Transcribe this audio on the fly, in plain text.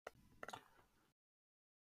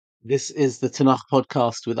This is the Tanakh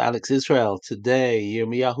podcast with Alex Israel. Today,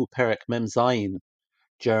 Yirmiyahu Perek Mem Zayin,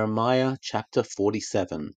 Jeremiah chapter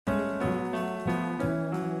 47.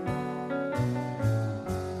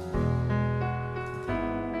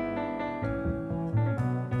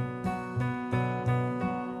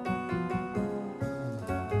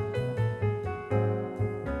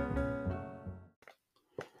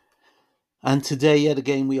 And today, yet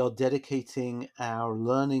again, we are dedicating our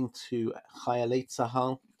learning to Chayalei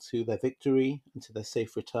Tzahal, to their victory and to their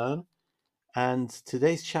safe return. And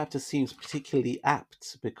today's chapter seems particularly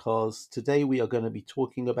apt because today we are going to be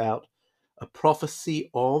talking about a prophecy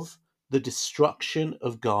of the destruction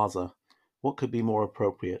of Gaza. What could be more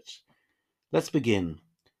appropriate? Let's begin.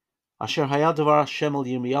 Asher haya devar Hashem al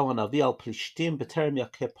Yirmiyahu hanavi al Plishtim b'terem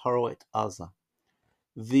yakeh Paro et Aza.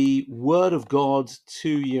 The word of God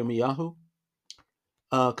to Yirmiyahu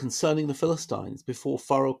concerning the Philistines before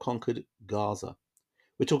Pharaoh conquered Gaza.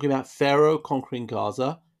 We're talking about Pharaoh conquering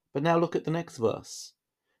Gaza, but now look at the next verse.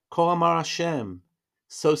 Ko amar Hashem,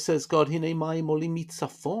 so says God, Hine mayim olim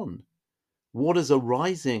mitzafon. Waters are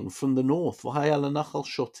rising from the north. V'haya lanachal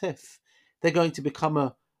shotef. They're going to become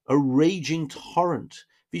a raging torrent.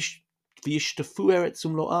 V'yishtafu eretz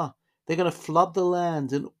umlo'ah. They're going to flood the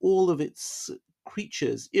land and all of its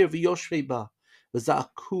creatures. Ir v'yoshvei ba.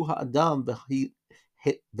 V'za'aku ha'adam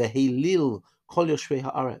v'heilil kol yoshvei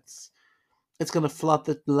ha'aretz. It's going to flood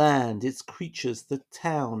the land, its creatures, the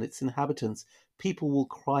town, its inhabitants. People will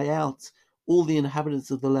cry out. All the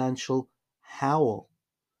inhabitants of the land shall howl.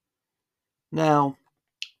 Now,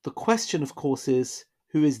 the question, of course, is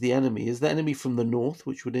who is the enemy? Is the enemy from the north,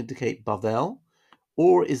 which would indicate Bavel,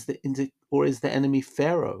 or is the enemy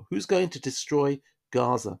Pharaoh? Who's going to destroy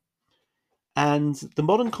Gaza? And the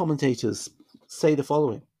modern commentators say the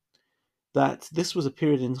following: that this was a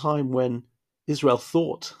period in time when Israel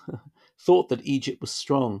thought that Egypt was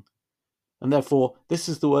strong, and therefore this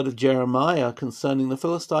is the word of Jeremiah concerning the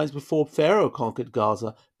Philistines before Pharaoh conquered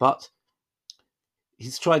Gaza. But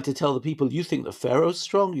he's trying to tell the people, you think that Pharaoh's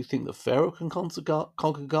strong? You think that Pharaoh can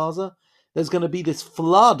conquer Gaza? There's going to be this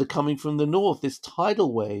flood coming from the north, this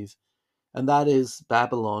tidal wave, and that is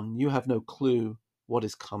Babylon. You have no clue what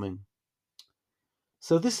is coming.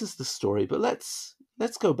 So this is the story, but let's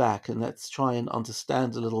go back and let's try and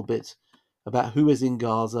understand a little bit about who is in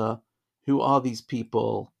Gaza, who are these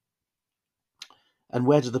people, and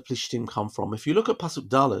where do the Plishtim come from. If you look at Pasuk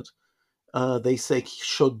Daled, they say,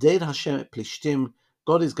 Shoded Hashem et Plishtim,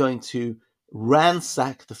 God is going to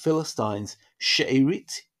ransack the Philistines,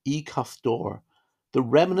 She'erit I Kaftor, the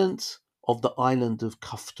remnant of the island of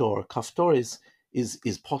Kaftor. Kaftor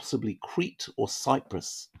is possibly Crete or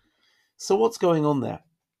Cyprus. So what's going on there?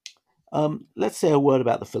 Let's say a word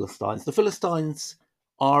about the Philistines. The Philistines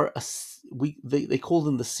are, they call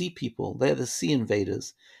them the sea people. They're the sea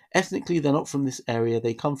invaders. Ethnically, they're not from this area.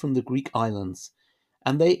 They come from the Greek islands.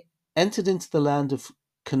 And they entered into the land of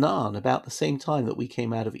Canaan about the same time that we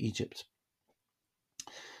came out of Egypt.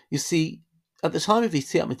 You see, at the time of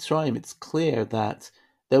Yetziat Mitzrayim, it's clear that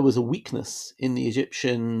there was a weakness in the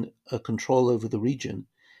Egyptian control over the region,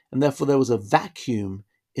 and therefore there was a vacuum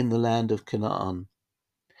in the land of Canaan.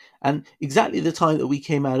 And exactly the time that we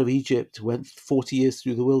came out of Egypt, went 40 years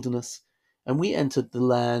through the wilderness, and we entered the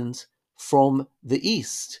land from the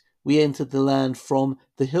east. We entered the land from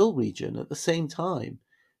the hill region at the same time.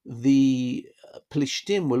 The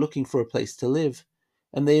Plishtim were looking for a place to live,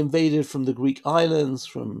 and they invaded from the Greek islands,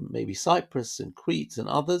 from maybe Cyprus and Crete and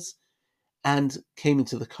others, and came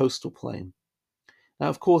into the coastal plain. Now,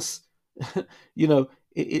 of course,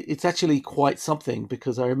 it's actually quite something,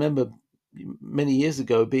 because I remember many years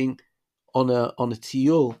ago being on a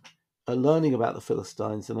tiyul, learning about the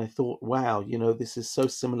Philistines, and I thought, wow, this is so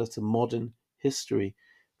similar to modern history,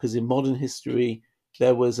 because in modern history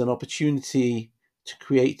there was an opportunity to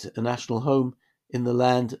create a national home in the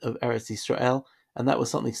land of Eretz Israel, and that was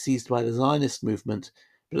something seized by the Zionist movement.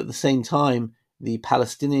 But at the same time, the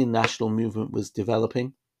Palestinian national movement was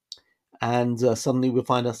developing, and suddenly we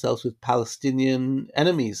find ourselves with Palestinian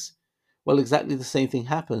enemies. Well, exactly the same thing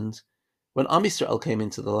happened when Am Yisrael came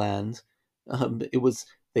into the land.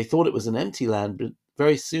 They thought it was an empty land, but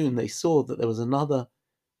very soon they saw that there was another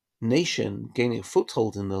nation gaining a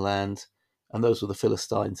foothold in the land, and those were the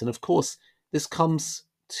Philistines. And of course, this comes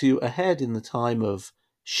to a head in the time of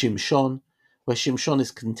Shimshon, where Shimshon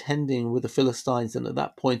is contending with the Philistines, and at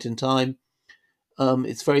that point in time,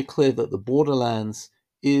 it's very clear that the borderlands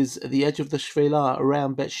is at the edge of the Shvela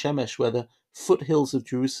around Bet Shemesh, where the foothills of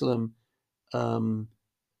Jerusalem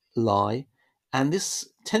lie. And this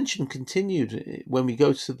tension continued when we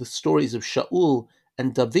go to the stories of Shaul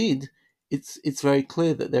and David. It's very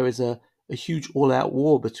clear that there is a a huge all-out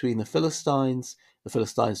war between the Philistines. The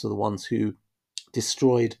Philistines were the ones who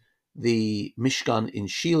destroyed the Mishkan in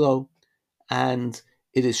Shiloh, and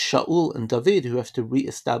it is Shaul and David who have to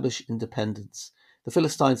re-establish independence. The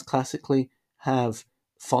Philistines classically have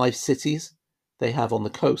 5 cities. They have on the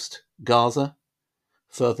coast Gaza,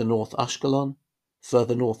 further north Ashkelon,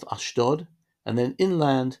 further north Ashdod, and then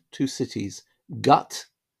inland 2 cities, Gat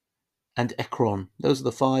and Ekron. Those are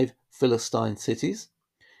the 5 Philistine cities.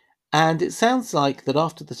 And it sounds like that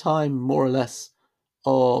after the time, more or less,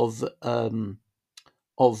 of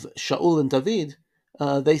Shaul and David,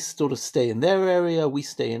 they sort of stay in their area, we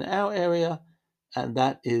stay in our area, and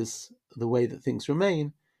that is the way that things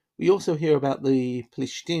remain. We also hear about the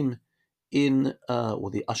Plishtim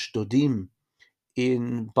or the Ashdodim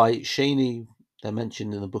in Beit Sheni. They're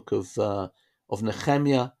mentioned in the book of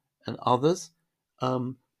Nehemiah and others.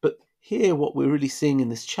 But here, what we're really seeing in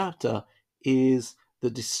this chapter is the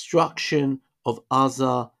destruction of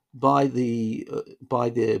Gaza by the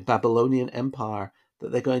Babylonian Empire.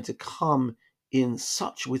 That they're going to come with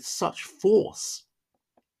such force.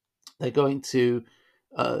 They're going to,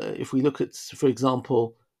 if we look at, for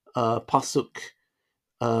example, Pasuk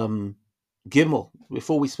Gimel,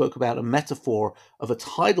 before we spoke about a metaphor of a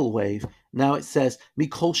tidal wave, now it says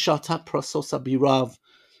Mikol Shata Prasos Abirav,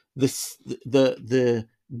 the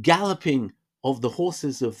galloping of the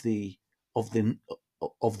horses of the of the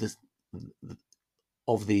of the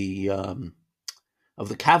of the of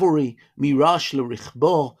the cavalry, Mirash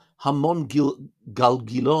l'richbo Hamon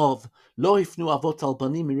Galgilov Lo ifnu avot al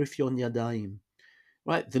banim mirifyon yadayim.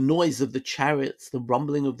 Right, the noise of the chariots, the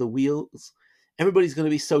rumbling of the wheels. Everybody's going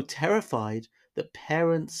to be so terrified that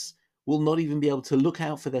parents will not even be able to look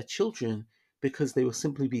out for their children because they will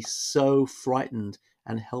simply be so frightened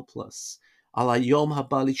and helpless. Alayom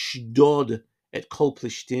haba lishdod et kol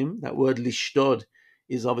plishtim. That word lishdod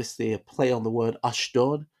is obviously a play on the word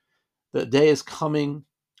Ashdod. The day is coming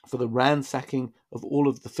for the ransacking of all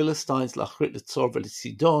of the Philistines, Lachrit, Tzor, and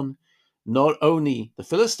Sidon. Not only the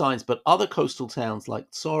Philistines, but other coastal towns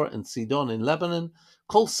like Tzor and Sidon in Lebanon.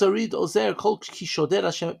 Kol Sarid Ozer, Kol Kishoder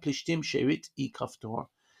Hashem Plishtim Sherit I Kaftor.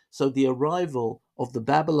 So the arrival of the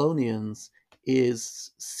Babylonians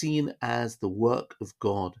is seen as the work of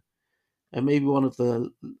God. And maybe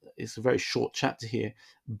it's a very short chapter here.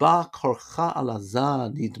 Ba korcha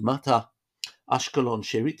alaza nidmata. Ashkelon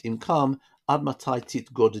Sherit Imkam Ad Matai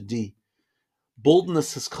Tit Goddi.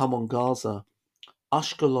 Boldness has come on Gaza.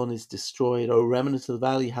 Ashkelon is destroyed. O remnant of the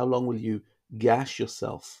valley, how long will you gash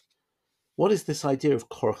yourself? What is this idea of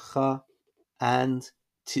Korcha and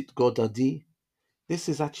Tit Godadi? This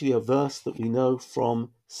is actually a verse that we know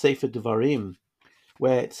from Sefer Devarim,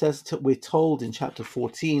 where it says, we're told in chapter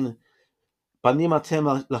 14, Banim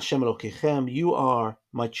atem l'Hashem Elokechem, you are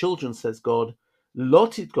my children, says God, lo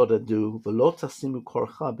titgodadu v'lo tasimu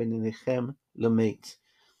korcha b'neinechem l'meit.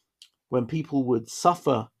 When people would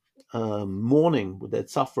suffer mourning, they'd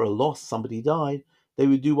suffer a loss, somebody died, they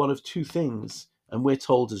would do one of 2 things, and we're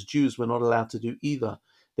told as Jews we're not allowed to do either.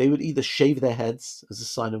 They would either shave their heads as a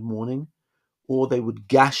sign of mourning, or they would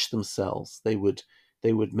gash themselves. They would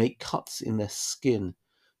make cuts in their skin.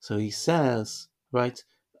 So he says, right,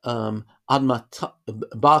 bar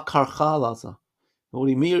karcha. What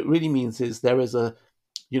he really means is there is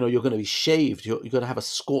you're going to be shaved. You're going to have a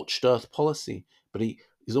scorched earth policy. But he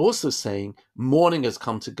is also saying, mourning has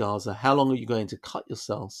come to Gaza. How long are you going to cut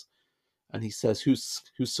yourselves? And he says, who's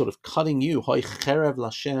sort of cutting you? Hoy cherev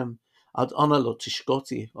lashem ad ana lo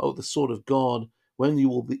tishkoti. Oh, the sword of God. When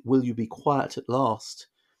will you be quiet at last?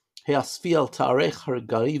 Heasfiel ta'arech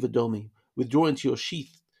hargari v'domi. Withdraw into your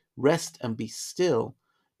sheath, rest and be still.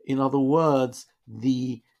 In other words,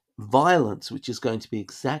 the violence which is going to be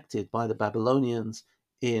exacted by the Babylonians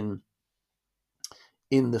in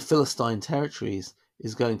the Philistine territories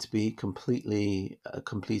is going to be completely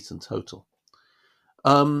complete and total.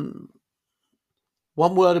 One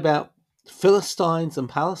word about Philistines and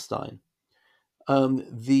Palestine.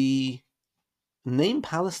 The name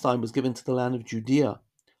Palestine was given to the land of Judea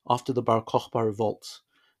after the Bar Kokhba revolt.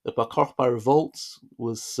 The Bar Kokhba revolt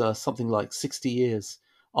was something like 60 years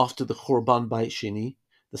after the Churban Beit Sheni.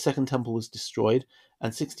 The Second Temple was destroyed,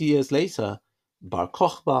 and 60 years later, Bar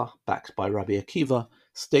Kokhba, backed by Rabbi Akiva,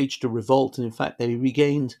 staged a revolt, and in fact they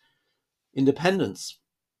regained independence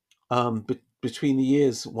between the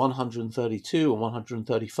years 132 and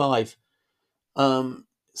 135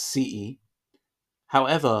 CE.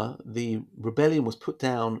 However, the rebellion was put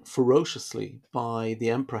down ferociously by the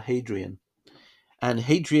Emperor Hadrian. And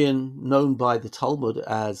Hadrian, known by the Talmud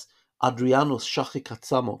as Adrianus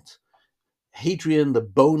Shachikatzamot, Hadrian the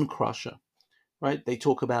bone crusher, right? They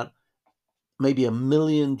talk about maybe 1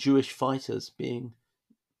 million Jewish fighters being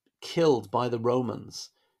killed by the Romans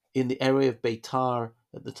in the area of Beitar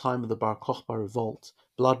at the time of the Bar Kokhba revolt,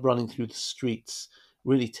 blood running through the streets,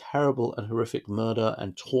 really terrible and horrific murder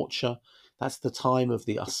and torture. That's the time of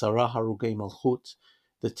the Asara Harugei Malchut,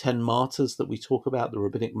 the 10 martyrs that we talk about, the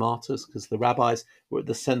rabbinic martyrs, because the rabbis were at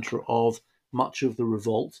the center of much of the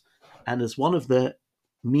revolt. And as one of the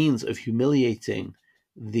means of humiliating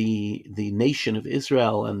the nation of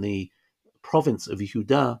Israel and the province of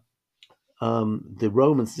Yehuda, the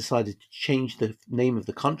Romans decided to change the name of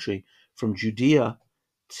the country from Judea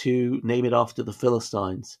to name it after the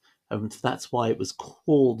Philistines. And that's why it was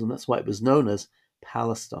called, and that's why it was known as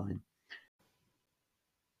Palestine.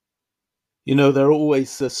 You know, there are always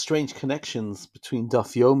strange connections between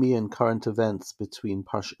Daf Yomi and current events, between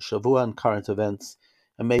Parshat Shavua and current events,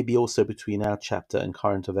 and maybe also between our chapter and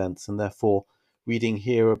current events. And therefore, reading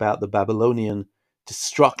here about the Babylonian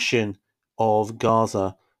destruction of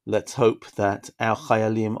Gaza, let's hope that our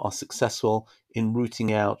Chayalim are successful in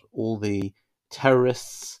rooting out all the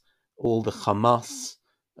terrorists, all the Hamas,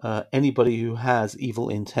 anybody who has evil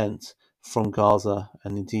intent from Gaza,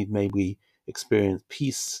 and indeed may we experience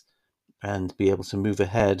peace and be able to move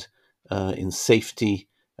ahead in safety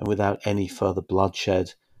and without any further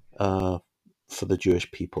bloodshed for the Jewish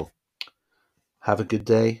people. Have a good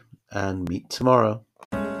day and meet tomorrow.